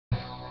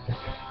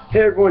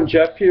Hey everyone,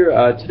 Jeff here.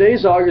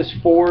 Today's August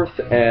 4th,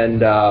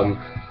 and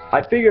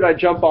I figured I'd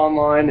jump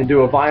online and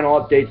do a vinyl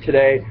update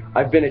today.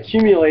 I've been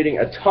accumulating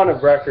a ton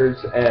of records,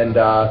 and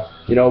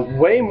you know,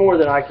 way more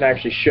than I can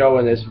actually show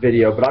in this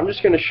video, but I'm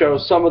just going to show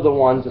some of the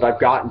ones that I've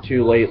gotten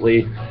to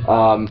lately.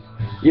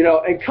 You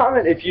know, and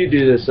comment if you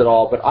do this at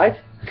all, but I've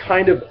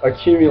kind of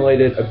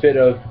accumulated a bit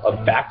of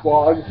a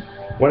backlog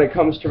when it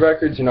comes to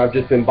records. You know, I've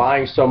just been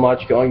buying so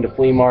much, going to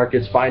flea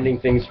markets, finding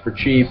things for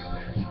cheap,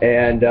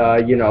 and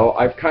you know,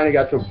 I've kind of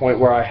got to a point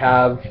where I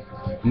have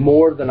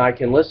more than I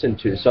can listen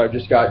to. So I've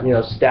just got, you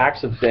know,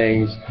 stacks of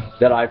things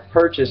that I've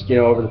purchased, you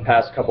know, over the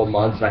past couple of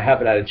months, and I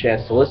haven't had a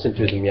chance to listen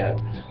to them yet.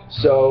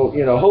 So,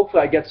 you know,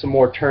 hopefully I get some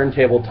more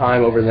turntable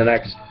time over the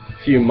next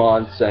few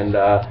months, and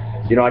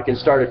you know, I can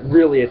start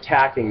really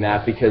attacking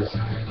that, because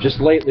just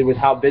lately with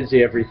how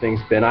busy everything's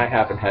been, I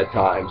haven't had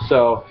time.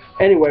 So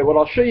anyway, what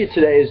I'll show you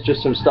today is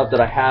just some stuff that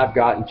I have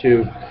gotten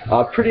to.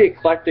 A pretty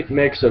eclectic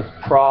mix of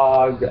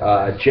prog,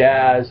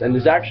 jazz, and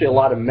there's actually a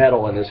lot of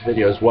metal in this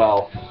video as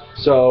well.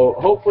 So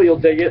hopefully you'll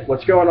dig it.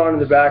 What's going on in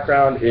the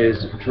background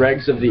is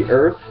Dregs of the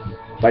Earth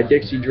by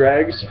Dixie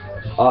Dregs.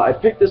 I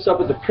picked this up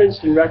at the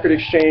Princeton Record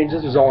Exchange.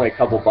 This was only a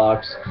couple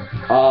bucks.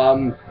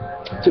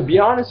 To be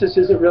honest, this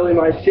isn't really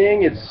my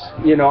thing. It's,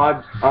 you know,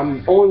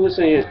 I'm only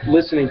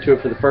listening to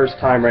it for the first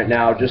time right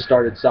now. Just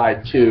started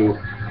side 2.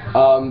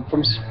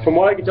 From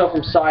what I can tell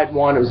from side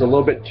 1, it was a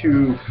little bit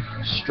too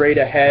straight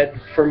ahead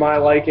for my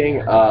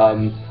liking,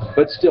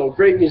 but still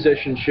great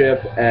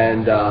musicianship,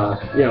 and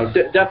you know,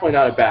 definitely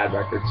not a bad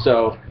record.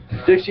 So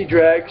Dixie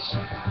Dregs.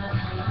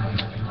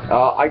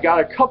 I got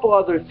a couple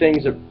other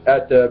things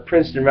at the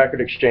Princeton Record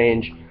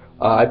Exchange.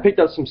 I picked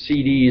up some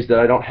CDs that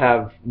I don't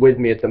have with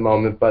me at the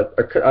moment, but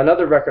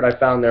another record I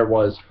found there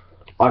was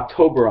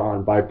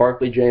Octoberon by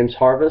Barclay James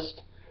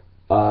Harvest.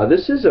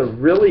 This is a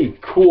really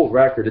cool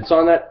record. It's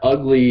on that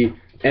ugly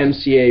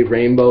MCA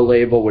Rainbow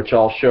label, which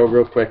I'll show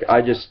real quick.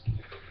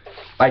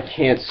 I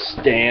can't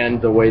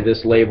stand the way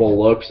this label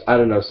looks. I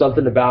don't know,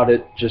 something about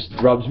it just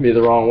rubs me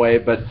the wrong way,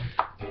 but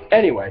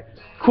anyway.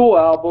 Cool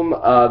album,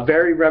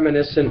 very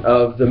reminiscent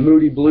of the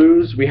Moody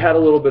Blues. We had a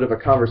little bit of a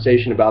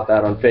conversation about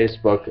that on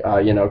Facebook,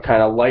 you know,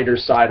 kind of lighter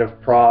side of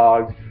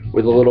prog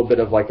with a little bit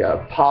of like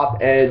a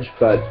pop edge,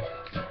 but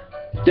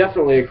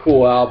definitely a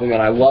cool album,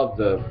 and I love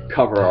the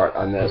cover art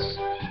on this.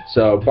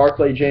 So,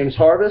 Barclay James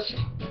Harvest.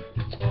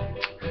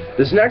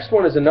 This next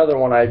one is another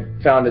one I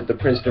found at the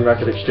Princeton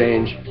Record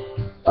Exchange,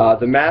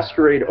 The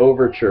Masquerade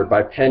Overture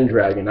by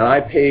Pendragon, and I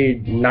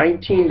paid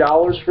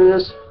 $19 for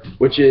this,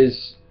 which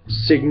is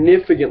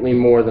significantly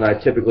more than I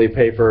typically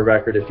pay for a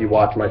record if you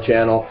watch my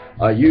channel.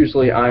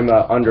 Usually I'm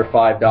a under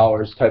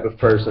 $5 type of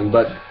person,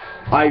 but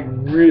I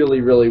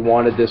really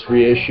wanted this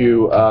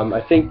reissue.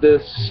 I think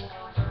this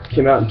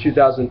came out in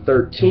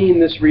 2013,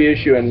 this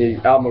reissue, and the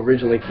album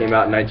originally came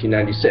out in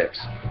 1996.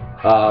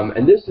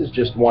 And this is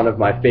just one of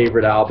my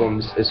favorite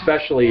albums,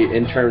 especially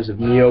in terms of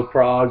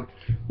neo-prog,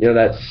 you know,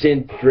 that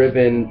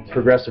synth-driven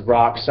progressive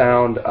rock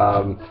sound.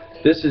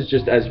 This is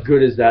just as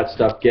good as that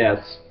stuff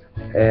gets,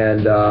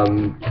 and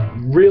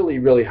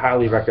really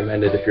highly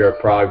recommended if you're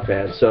a prog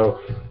fan. So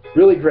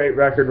really great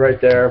record right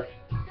there.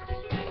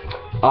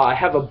 I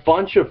have a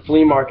bunch of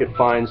flea market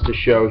finds to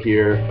show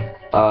here,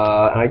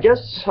 and I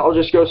guess I'll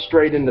just go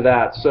straight into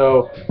that.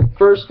 So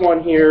first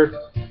one here,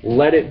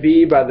 Let It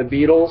Be by the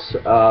Beatles.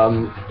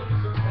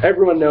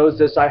 Everyone knows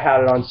this. I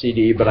had it on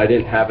CD, but I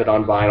didn't have it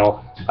on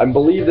vinyl. I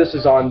believe this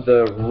is on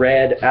the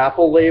Red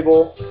Apple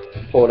label.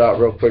 Pull it out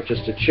real quick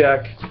just to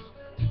check.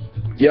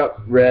 Yep,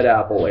 Red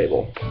Apple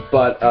label.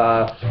 But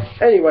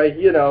anyway,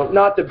 you know,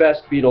 not the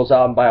best Beatles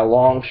album by a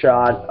long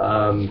shot.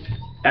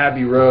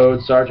 Abbey Road,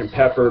 Sgt.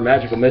 Pepper,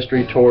 Magical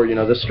Mystery Tour, you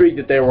know, the streak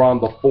that they were on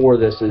before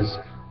this is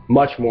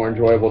much more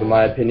enjoyable in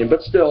my opinion,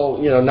 but still,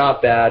 you know,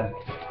 not bad,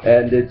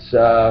 and it's,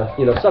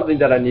 you know, something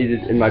that I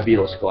needed in my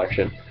Beatles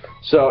collection.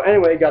 So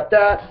anyway, got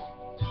that.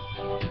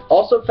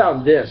 Also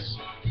found this,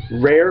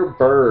 Rare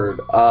Bird.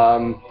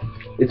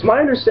 It's my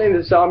understanding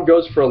this album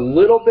goes for a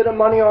little bit of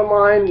money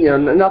online, you know,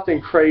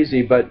 nothing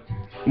crazy, but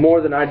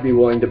more than I'd be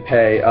willing to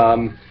pay.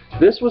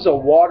 This was a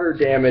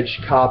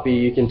water-damaged copy.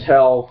 You can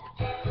tell,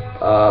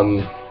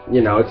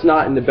 you know, it's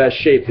not in the best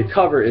shape. The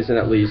cover isn't,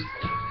 at least,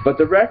 but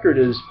the record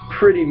is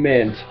pretty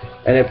mint,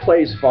 and it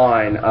plays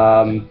fine.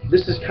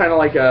 This is kind of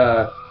like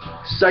a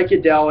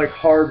psychedelic,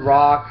 hard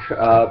rock,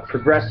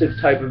 progressive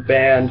type of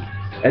band,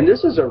 and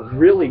this is a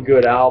really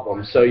good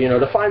album. So, you know,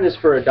 to find this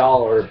for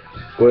 $1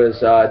 was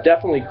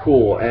definitely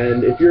cool.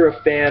 And if you're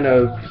a fan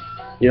of,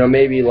 you know,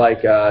 maybe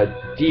like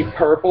Deep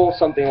Purple,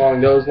 something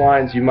along those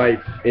lines, you might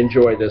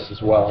enjoy this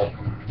as well.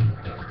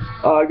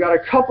 I got a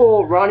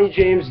couple Ronnie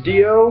James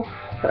Dio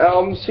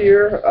albums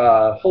here.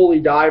 Holy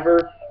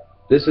Diver.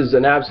 This is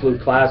an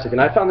absolute classic, and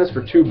I found this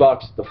for $2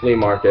 at the flea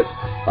market.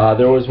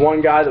 There was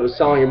one guy that was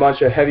selling a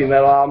bunch of heavy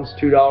metal albums,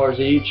 $2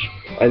 each,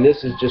 and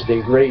this is just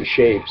in great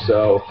shape,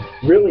 so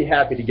really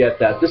happy to get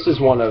that. This is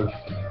one of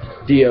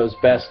Dio's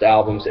best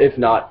albums, if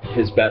not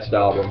his best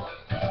album.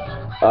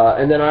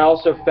 And then I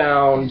also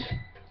found,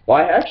 well,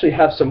 I actually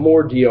have some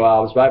more Dio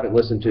albums, but I haven't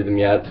listened to them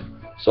yet.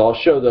 So I'll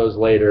show those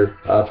later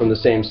from the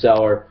same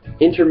seller.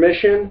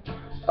 Intermission,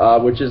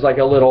 which is like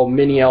a little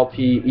mini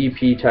LP,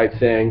 EP type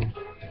thing.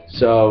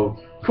 So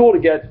cool to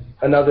get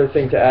another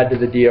thing to add to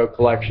the Dio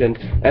collection.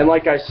 And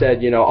like I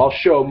said, you know, I'll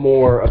show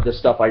more of the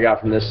stuff I got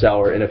from this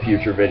seller in a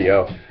future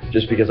video,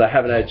 just because I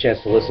haven't had a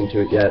chance to listen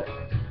to it yet.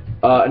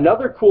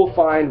 Another cool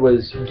find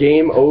was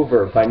Game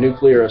Over by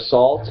Nuclear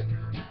Assault.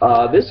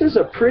 This is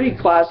a pretty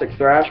classic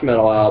thrash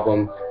metal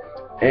album,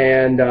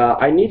 and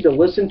I need to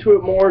listen to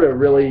it more to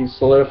really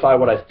solidify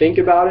what I think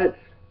about it,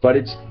 but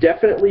it's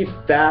definitely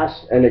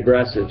fast and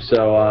aggressive.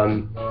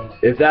 So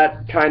if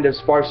that kind of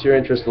sparks your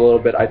interest a little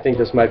bit, I think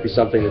this might be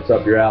something that's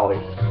up your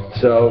alley.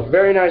 So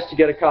very nice to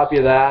get a copy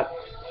of that.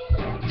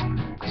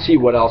 See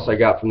what else I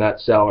got from that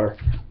seller.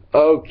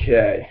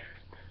 Okay.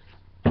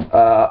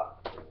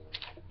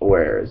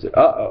 Where is it?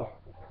 Uh-oh.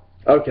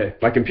 Okay,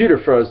 my computer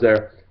froze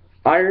there.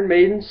 Iron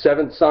Maiden,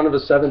 Seventh Son of a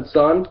Seventh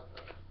Son.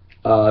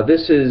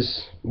 This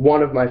is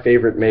one of my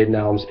favorite Maiden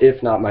albums,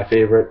 if not my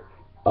favorite.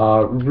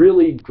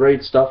 Really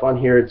great stuff on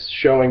here. It's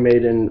showing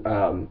Maiden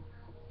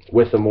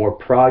with a more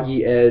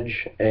proggy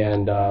edge,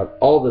 and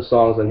all the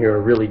songs on here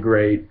are really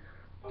great.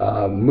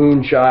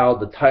 Moonchild,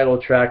 the title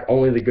track,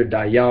 Only the Good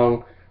Die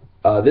Young.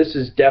 This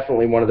is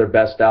definitely one of their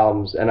best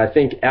albums, and I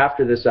think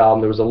after this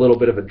album there was a little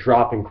bit of a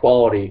drop in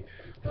quality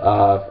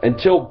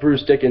until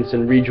Bruce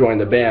Dickinson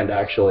rejoined the band,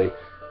 actually,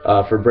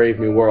 for Brave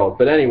New World.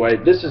 But anyway,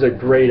 this is a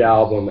great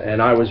album,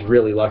 and I was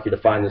really lucky to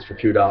find this for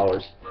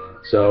 $2.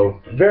 So,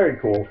 very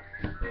cool.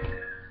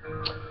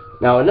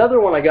 Now, another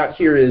one I got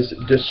here is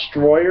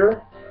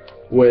Destroyer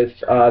with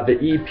the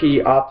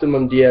EP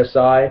Optimum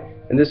DSI,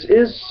 and this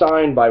is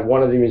signed by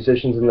one of the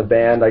musicians in the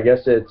band. I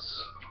guess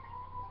it's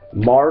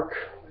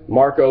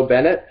Marco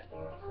Bennett.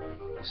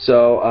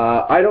 So,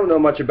 I don't know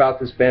much about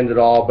this band at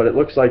all, but it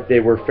looks like they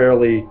were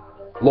fairly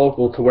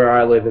local to where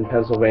I live in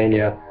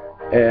Pennsylvania,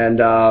 and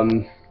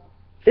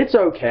it's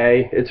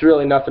okay. It's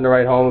really nothing to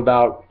write home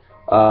about.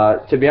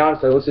 To be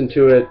honest, I listened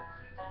to it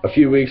a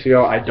few weeks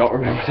ago. I don't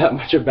remember that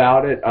much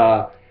about it.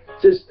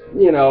 Just,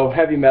 you know,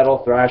 heavy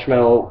metal, thrash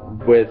metal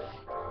with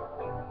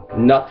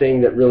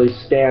nothing that really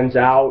stands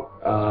out,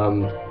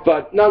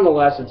 but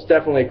nonetheless, it's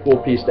definitely a cool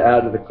piece to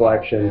add to the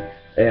collection,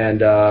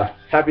 and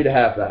happy to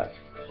have that.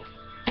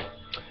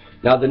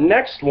 Now, the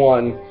next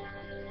one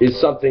is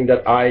something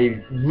that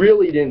I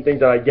really didn't think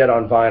that I'd get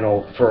on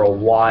vinyl for a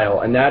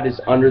while, and that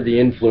is Under the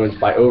Influence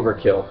by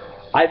Overkill.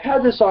 I've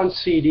had this on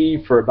CD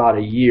for about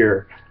a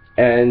year,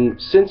 and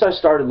since I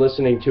started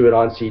listening to it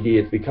on CD,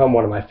 it's become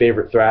one of my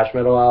favorite thrash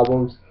metal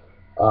albums.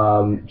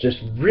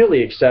 Just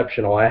really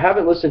exceptional. I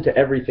haven't listened to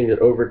everything that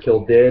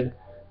Overkill did,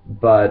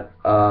 but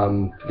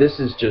this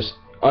is just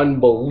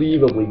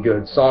unbelievably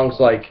good. Songs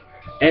like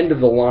End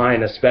of the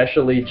Line,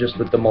 especially, just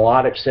with the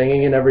melodic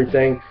singing and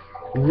everything.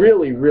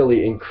 Really,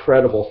 really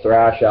incredible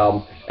thrash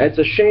album. And it's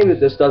a shame that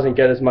this doesn't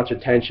get as much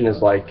attention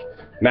as like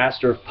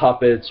Master of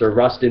Puppets or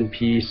Rust in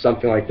Peace,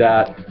 something like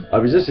that,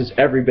 because this is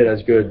every bit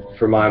as good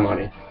for my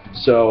money.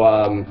 So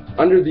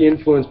Under the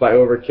Influence by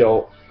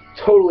Overkill,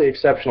 totally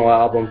exceptional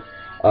album.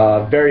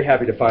 Very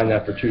happy to find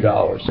that for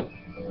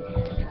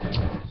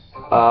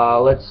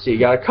 $2. Let's see,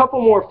 got a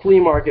couple more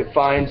flea market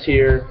finds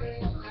here.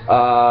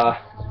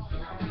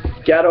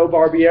 Gato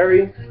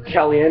Barbieri,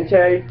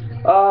 Caliente.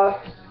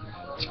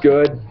 It's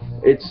good.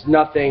 It's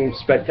nothing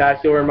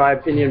spectacular in my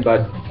opinion,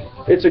 but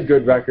it's a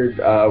good record.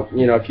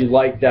 You know, if you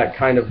like that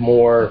kind of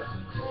more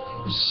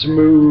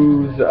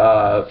smooth,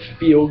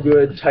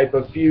 feel-good type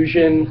of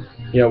fusion,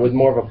 you know, with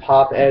more of a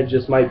pop edge,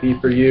 this might be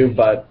for you.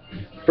 But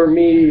for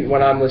me,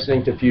 when I'm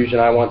listening to fusion,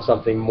 I want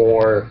something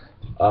more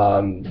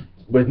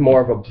with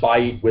more of a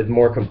bite, with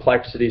more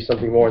complexity,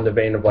 something more in the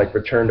vein of like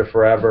Return to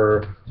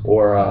Forever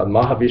or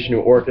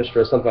Mahavishnu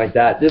Orchestra, something like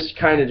that. This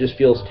kind of just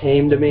feels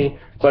tame to me,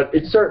 but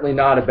it's certainly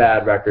not a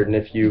bad record, and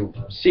if you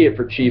see it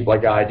for cheap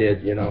like I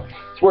did, you know,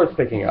 it's worth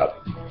picking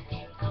up.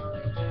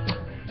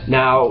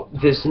 Now,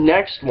 this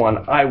next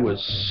one I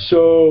was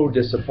so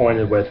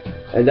disappointed with,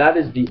 and that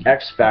is The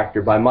X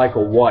Factor by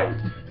Michael White.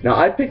 Now,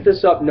 I picked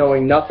this up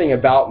knowing nothing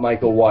about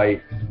Michael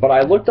White, but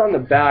I looked on the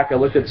back, I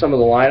looked at some of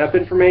the lineup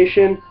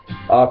information.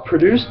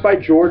 Produced by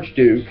George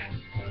Duke,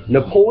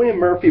 Napoleon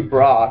Murphy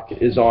Brock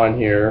is on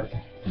here,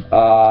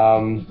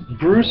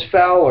 Bruce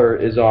Fowler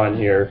is on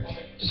here.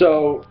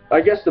 So,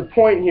 I guess the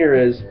point here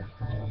is,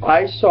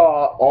 I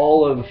saw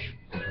all of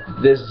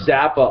this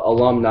Zappa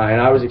alumni,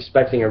 and I was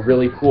expecting a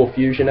really cool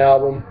fusion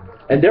album,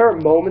 and there are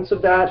moments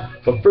of that,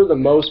 but for the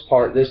most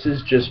part, this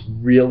is just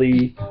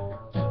really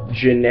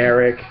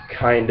generic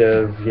kind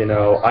of, you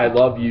know, I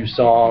love you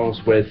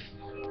songs with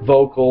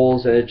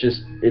vocals, and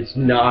it's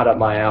not up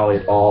my alley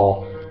at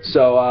all.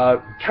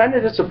 So, kind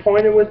of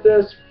disappointed with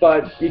this,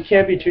 but you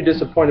can't be too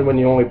disappointed when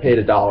you only paid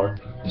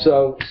 $1.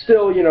 So,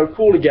 still, you know,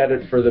 cool to get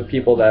it for the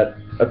people that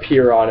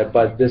appear on it,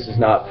 but this is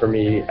not for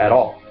me at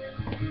all.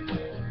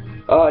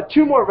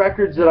 Two more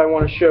records that I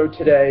want to show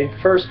today.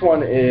 First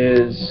one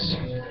is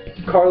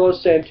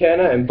Carlos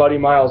Santana and Buddy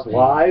Miles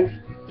Live.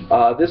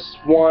 This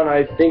one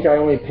I think I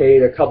only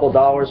paid a couple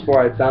dollars for.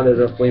 I found it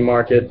at a flea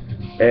market,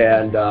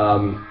 and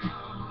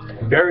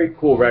very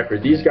cool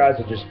record. These guys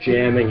are just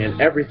jamming and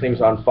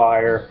everything's on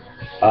fire.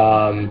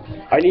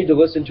 I need to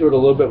listen to it a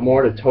little bit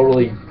more to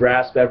totally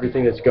grasp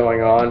everything that's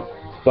going on,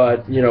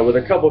 but you know, with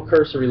a couple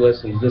cursory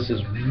listens, this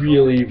is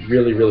really,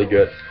 really, really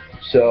good.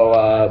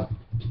 So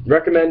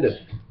recommend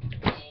it.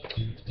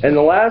 And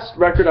the last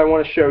record I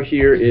want to show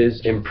here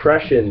is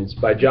Impressions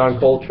by John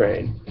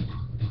Coltrane.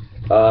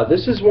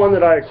 This is one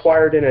that I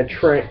acquired in a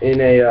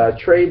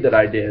trade that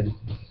I did.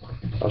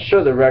 I'll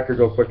show the record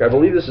real quick. I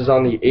believe this is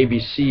on the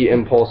ABC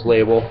Impulse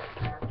label.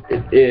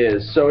 It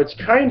is. So it's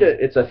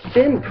a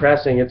thin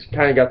pressing. It's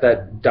kind of got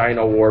that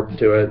dyno warp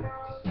to it,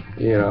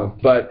 you know.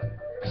 But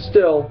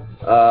still,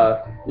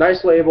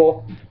 nice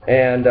label,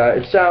 and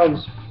it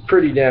sounds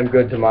pretty damn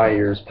good to my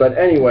ears. But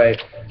anyway,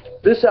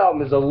 this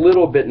album is a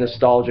little bit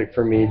nostalgic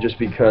for me just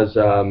because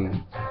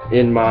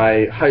in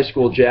my high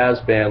school jazz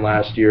band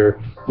last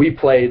year, we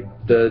played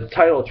the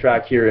title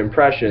track here,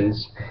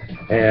 Impressions,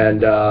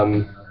 and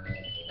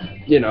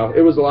you know,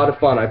 it was a lot of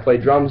fun. I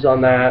played drums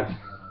on that,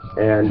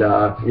 and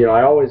you know,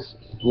 I always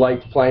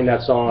liked playing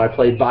that song. I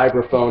played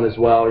vibraphone as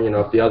well, you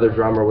know, if the other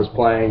drummer was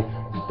playing.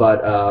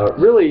 But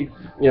really,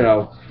 you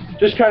know,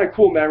 just kind of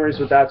cool memories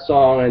with that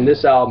song, and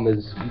this album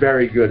is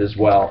very good as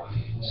well.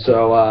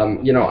 So,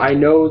 you know, I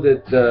know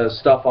that the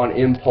stuff on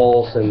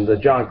Impulse and the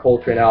John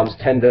Coltrane albums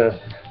tend to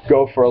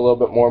go for a little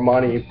bit more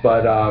money,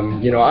 but,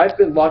 you know, I've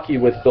been lucky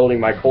with building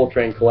my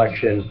Coltrane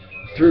collection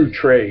through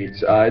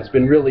trades. It's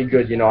been really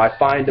good. You know, I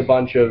find a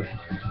bunch of,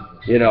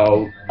 you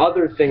know,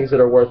 other things that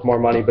are worth more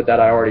money but that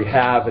I already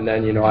have, and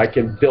then, you know, I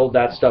can build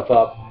that stuff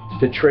up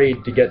to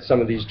trade to get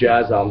some of these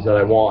jazz albums that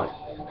I want.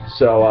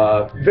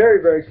 So,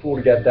 very, very cool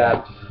to get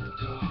that.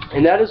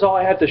 And that is all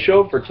I have to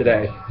show for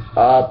today.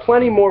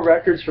 Plenty more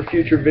records for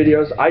future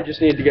videos. I just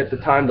need to get the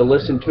time to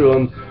listen to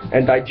them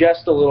and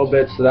digest a little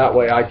bit so that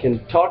way I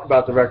can talk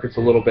about the records a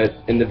little bit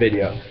in the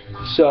video.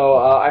 So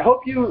I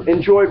hope you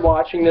enjoyed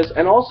watching this,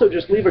 and also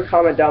just leave a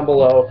comment down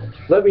below.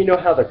 Let me know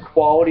how the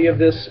quality of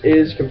this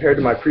is compared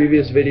to my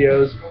previous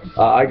videos.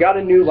 I got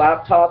a new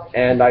laptop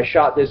and I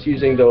shot this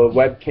using the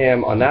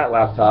webcam on that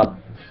laptop.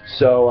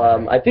 So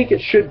I think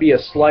it should be a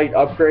slight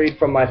upgrade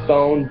from my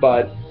phone,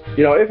 but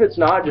you know, if it's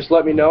not, just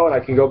let me know and I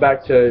can go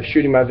back to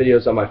shooting my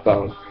videos on my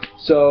phone.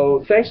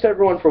 So thanks to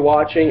everyone for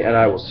watching, and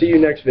I will see you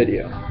next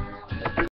video.